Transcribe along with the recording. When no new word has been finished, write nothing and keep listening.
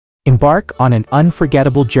Embark on an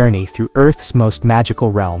unforgettable journey through Earth's most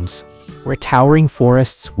magical realms, where towering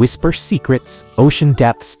forests whisper secrets, ocean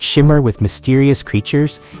depths shimmer with mysterious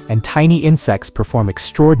creatures, and tiny insects perform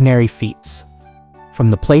extraordinary feats.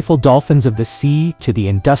 From the playful dolphins of the sea to the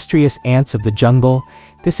industrious ants of the jungle,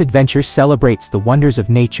 this adventure celebrates the wonders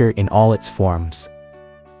of nature in all its forms.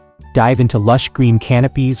 Dive into lush green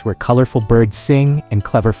canopies where colorful birds sing and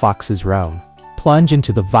clever foxes roam. Plunge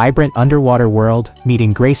into the vibrant underwater world,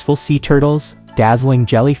 meeting graceful sea turtles, dazzling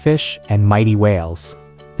jellyfish, and mighty whales.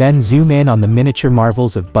 Then zoom in on the miniature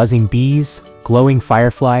marvels of buzzing bees, glowing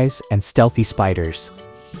fireflies, and stealthy spiders.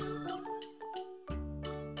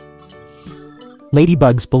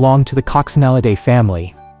 Ladybugs belong to the Coccinellidae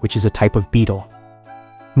family, which is a type of beetle.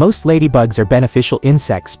 Most ladybugs are beneficial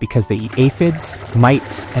insects because they eat aphids,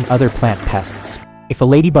 mites, and other plant pests. If a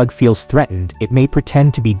ladybug feels threatened, it may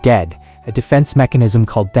pretend to be dead, a defense mechanism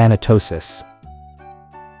called thanatosis.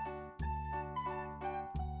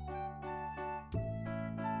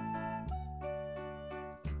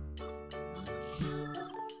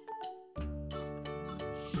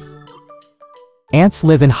 Ants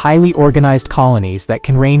live in highly organized colonies that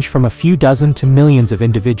can range from a few dozen to millions of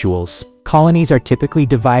individuals. Colonies are typically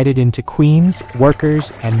divided into queens,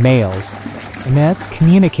 workers, and males. And ants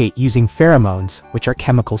communicate using pheromones, which are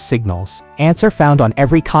chemical signals. Ants are found on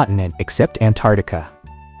every continent except Antarctica.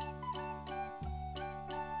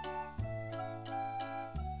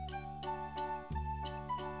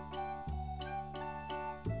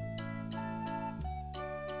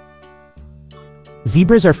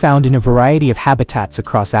 Zebras are found in a variety of habitats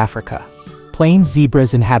across Africa. Plains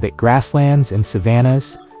zebras inhabit grasslands and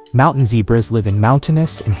savannas. Mountain zebras live in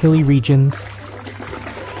mountainous and hilly regions.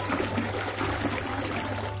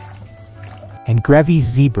 And Grevy's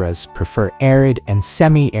zebras prefer arid and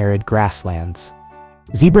semi-arid grasslands.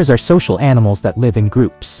 Zebras are social animals that live in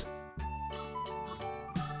groups.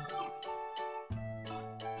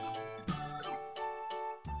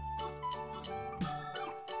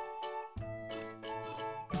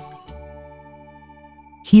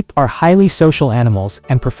 Sheep are highly social animals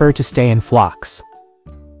and prefer to stay in flocks.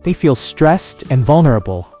 They feel stressed and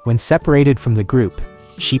vulnerable when separated from the group.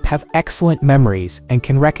 Sheep have excellent memories and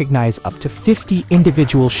can recognize up to 50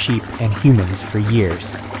 individual sheep and humans for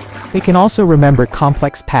years. They can also remember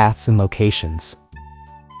complex paths and locations.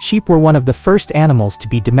 Sheep were one of the first animals to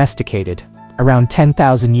be domesticated, around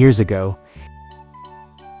 10,000 years ago.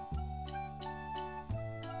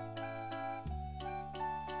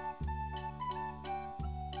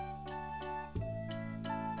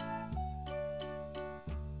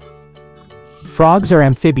 Frogs are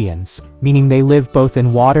amphibians, meaning they live both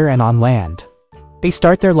in water and on land. They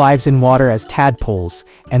start their lives in water as tadpoles,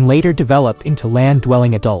 and later develop into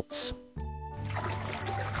land-dwelling adults.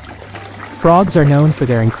 Frogs are known for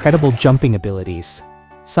their incredible jumping abilities.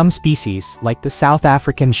 Some species, like the South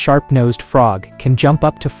African sharp-nosed frog, can jump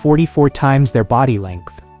up to 44 times their body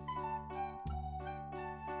length.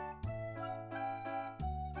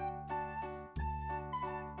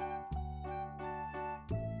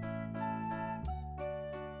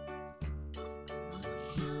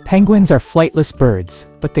 Penguins are flightless birds,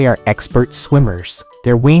 but they are expert swimmers.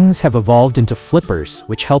 Their wings have evolved into flippers,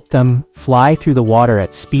 which help them fly through the water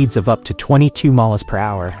at speeds of up to 22 miles per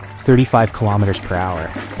hour, 35 kilometers per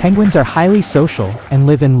hour. Penguins are highly social and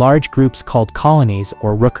live in large groups called colonies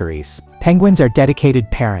or rookeries. Penguins are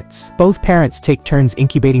dedicated parents. Both parents take turns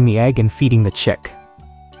incubating the egg and feeding the chick.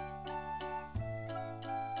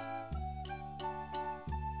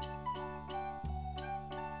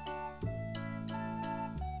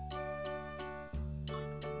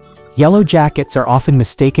 Yellow jackets are often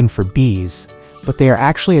mistaken for bees, but they are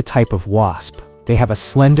actually a type of wasp. They have a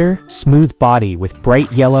slender, smooth body with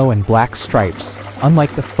bright yellow and black stripes,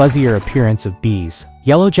 unlike the fuzzier appearance of bees.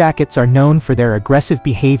 Yellow jackets are known for their aggressive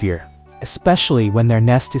behavior, especially when their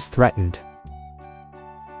nest is threatened.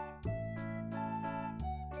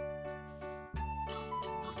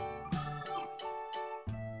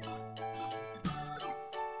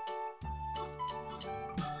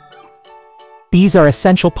 Bees are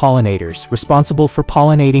essential pollinators, responsible for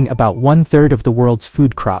pollinating about 1/3 of the world's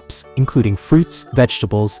food crops, including fruits,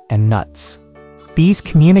 vegetables, and nuts. Bees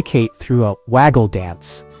communicate through a waggle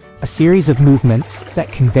dance, a series of movements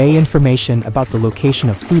that convey information about the location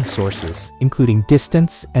of food sources, including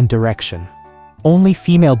distance and direction. Only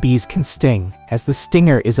female bees can sting, as the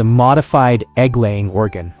stinger is a modified egg-laying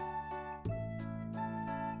organ.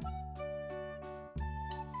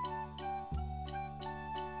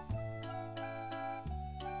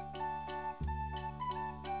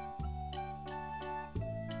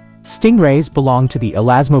 Stingrays belong to the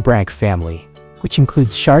elasmobranch family. which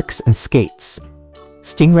includes sharks and skates.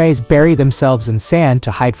 Stingrays bury themselves in sand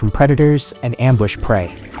to hide from predators and ambush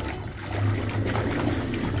prey.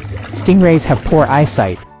 Stingrays have poor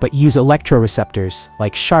eyesight, but use electroreceptors,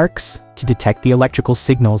 like sharks, to detect the electrical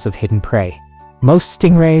signals of hidden prey. Most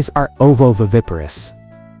stingrays are ovoviviparous.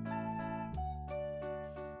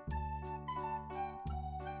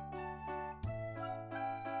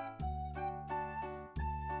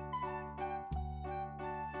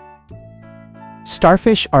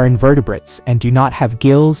 Starfish are invertebrates and do not have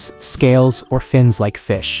gills, scales, or fins like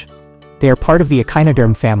fish. They are part of the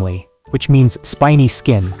echinoderm family, which means spiny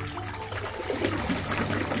skin.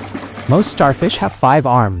 Most starfish have 5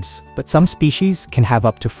 arms, but some species can have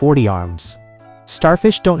up to 40 arms.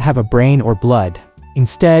 Starfish don't have a brain or blood.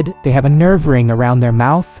 Instead, they have a nerve ring around their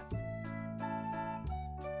mouth.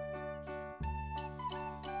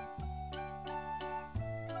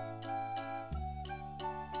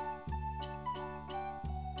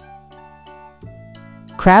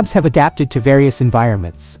 Crabs have adapted to various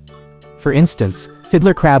environments. For instance,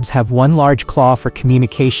 fiddler crabs have one large claw for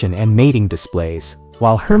communication and mating displays,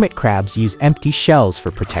 while hermit crabs use empty shells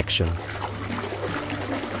for protection.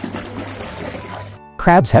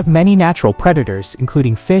 Crabs have many natural predators,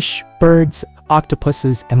 including fish, birds,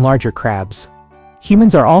 octopuses, and larger crabs.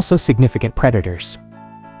 Humans are also significant predators.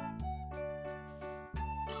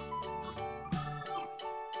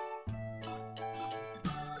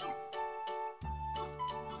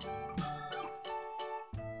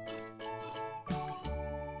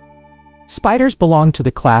 Spiders belong to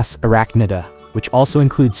the class Arachnida, which also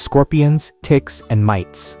includes scorpions, ticks, and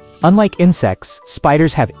mites. Unlike insects,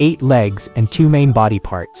 spiders have 8 legs and 2 main body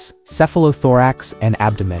parts, cephalothorax and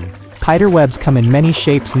abdomen. Spider webs come in many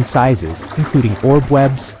shapes and sizes, including orb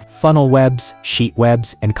webs, funnel webs, sheet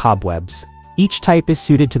webs, and cobwebs. Each type is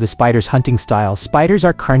suited to the spider's hunting style. Spiders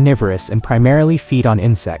are carnivorous and primarily feed on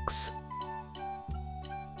insects.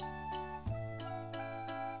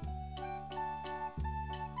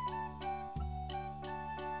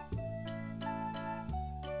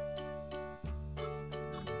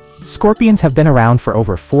 Scorpions have been around for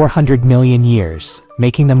over 400 million years,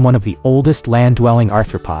 making them one of the oldest land-dwelling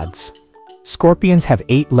arthropods. Scorpions have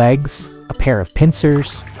 8 legs, a pair of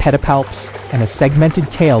pincers, pedipalps, and a segmented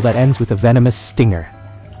tail that ends with a venomous stinger.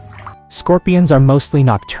 Scorpions are mostly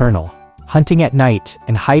nocturnal, hunting at night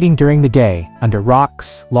and hiding during the day under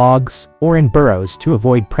rocks, logs, or in burrows to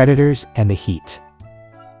avoid predators and the heat.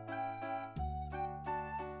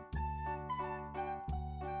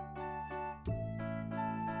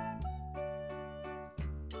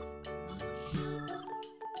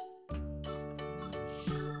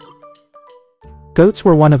 Goats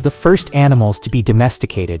were one of the first animals to be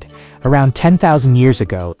domesticated, around 10,000 years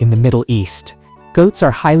ago in the Middle East. Goats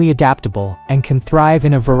are highly adaptable and can thrive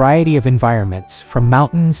in a variety of environments, from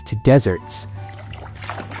mountains to deserts.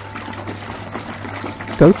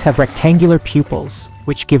 Goats have rectangular pupils,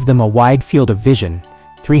 which give them a wide field of vision,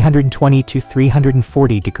 320 to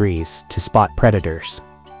 340 degrees, to spot predators.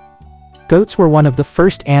 Goats were one of the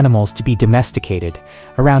first animals to be domesticated,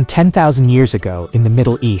 around 10,000 years ago in the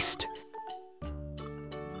Middle East.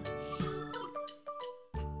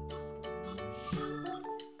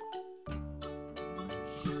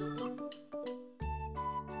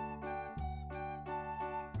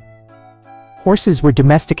 Horses were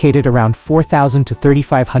domesticated around 4000 to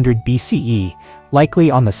 3500 BCE,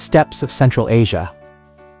 likely on the steppes of Central Asia.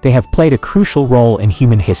 They have played a crucial role in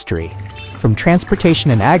human history, from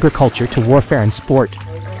transportation and agriculture to warfare and sport.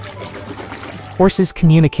 Horses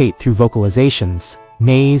communicate through vocalizations,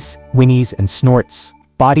 neighs, whinnies and snorts,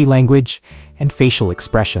 body language, and facial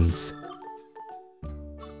expressions.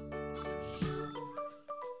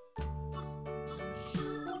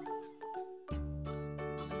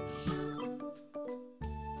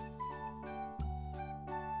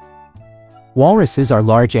 Walruses are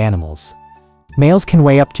large animals. Males can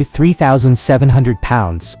weigh up to 3,700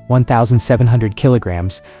 pounds, 1,700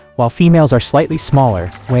 kilograms, while females are slightly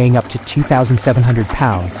smaller, weighing up to 2,700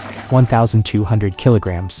 pounds, 1,200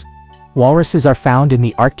 kilograms. Walruses are found in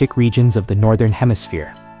the Arctic regions of the Northern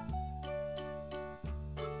Hemisphere.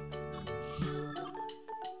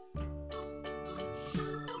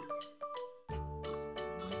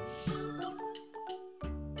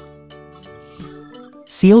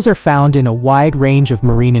 Seals are found in a wide range of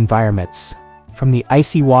marine environments, from the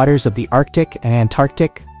icy waters of the Arctic and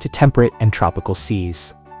Antarctic to temperate and tropical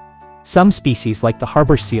seas. Some species, like the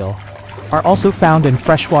harbor seal, are also found in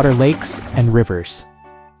freshwater lakes and rivers.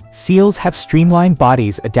 Seals have streamlined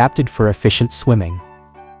bodies adapted for efficient swimming.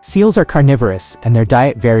 Seals are carnivorous, and their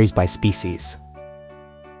diet varies by species.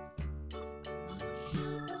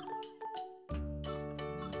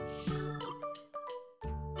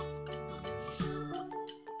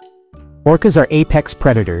 Orcas are apex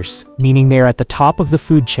predators, meaning they are at the top of the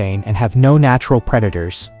food chain and have no natural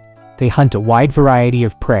predators. They hunt a wide variety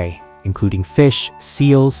of prey, including fish,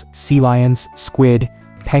 seals, sea lions, squid,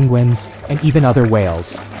 penguins, and even other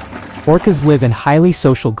whales. Orcas live in highly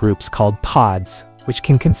social groups called pods, which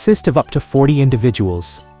can consist of up to 40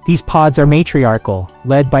 individuals. These pods are matriarchal,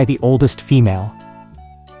 led by the oldest female.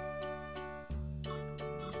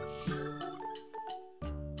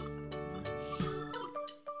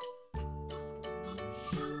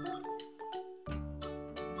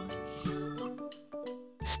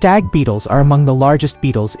 Stag beetles are among the largest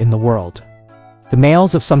beetles in the world. The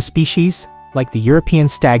males of some species, like the European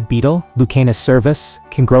stag beetle, Lucanus cervus,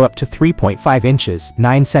 can grow up to 3.5 inches,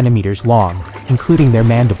 9 centimeters long, including their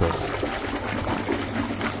mandibles.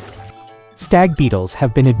 Stag beetles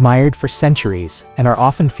have been admired for centuries and are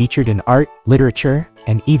often featured in art, literature,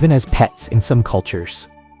 and even as pets in some cultures.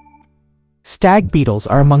 Stag beetles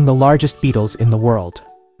are among the largest beetles in the world.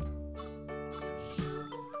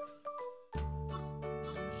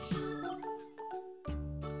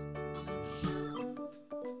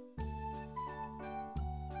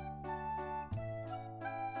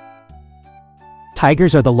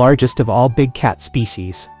 Tigers are the largest of all big cat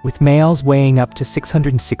species, with males weighing up to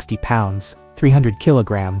 660 pounds, 300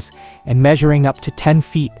 kilograms, and measuring up to 10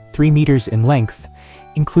 feet, 3 meters in length,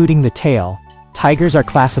 including the tail. Tigers are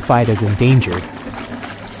classified as endangered,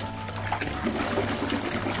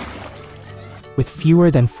 with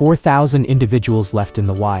fewer than 4,000 individuals left in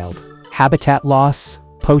the wild. Habitat loss,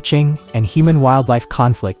 poaching, and human-wildlife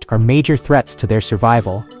conflict are major threats to their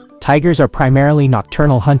survival. Tigers are primarily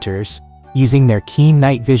nocturnal hunters, using their keen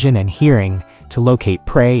night vision and hearing to locate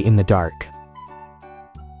prey in the dark.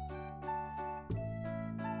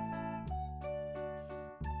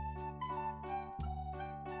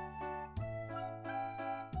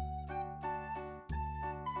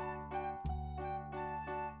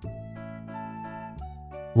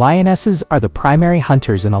 Lionesses are the primary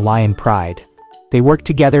hunters in a lion pride. They work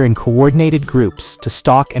together in coordinated groups to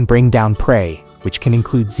stalk and bring down prey, which can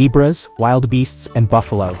include zebras, wildebeests, and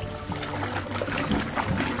buffalo.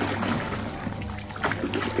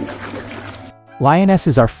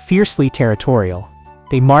 Lionesses are fiercely territorial.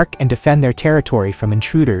 They mark and defend their territory from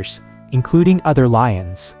intruders, including other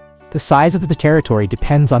lions. The size of the territory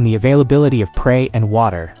depends on the availability of prey and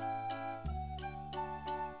water.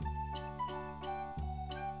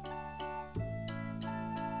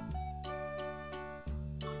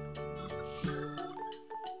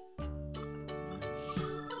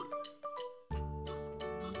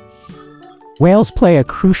 Whales play a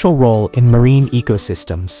crucial role in marine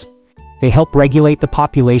ecosystems. They help regulate the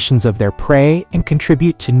populations of their prey and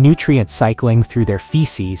contribute to nutrient cycling through their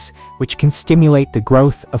feces, which can stimulate the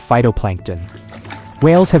growth of phytoplankton.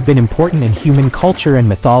 Whales have been important in human culture and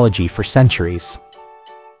mythology for centuries.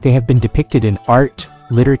 They have been depicted in art,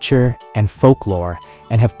 literature, and folklore,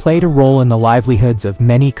 and have played a role in the livelihoods of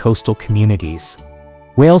many coastal communities.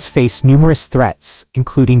 Whales face numerous threats,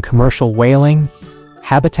 including commercial whaling,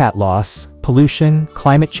 habitat loss, pollution,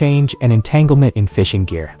 climate change, and entanglement in fishing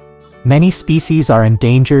gear. Many species are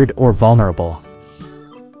endangered or vulnerable.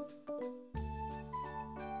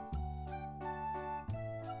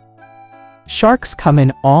 Sharks come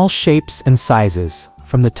in all shapes and sizes,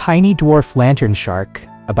 from the tiny dwarf lantern shark,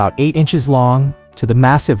 about 8 inches long, to the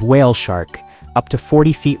massive whale shark, up to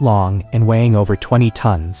 40 feet long and weighing over 20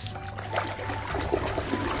 tons.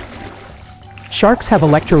 Sharks have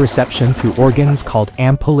electroreception through organs called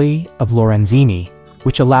ampullae of Lorenzini,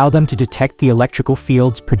 which allow them to detect the electrical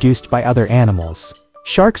fields produced by other animals.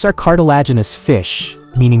 Sharks are cartilaginous fish,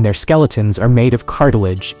 meaning their skeletons are made of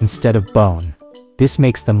cartilage instead of bone. This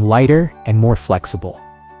makes them lighter and more flexible.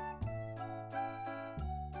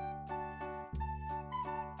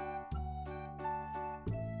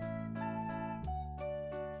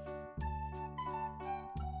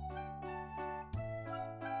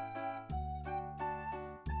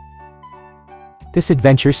 This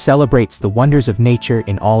adventure celebrates the wonders of nature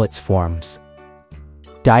in all its forms.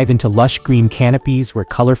 Dive into lush green canopies where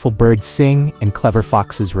colorful birds sing and clever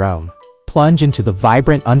foxes roam. Plunge into the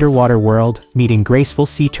vibrant underwater world, meeting graceful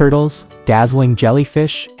sea turtles, dazzling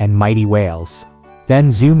jellyfish, and mighty whales.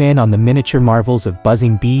 Then zoom in on the miniature marvels of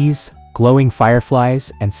buzzing bees, glowing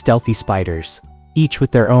fireflies, and stealthy spiders, each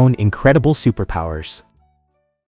with their own incredible superpowers.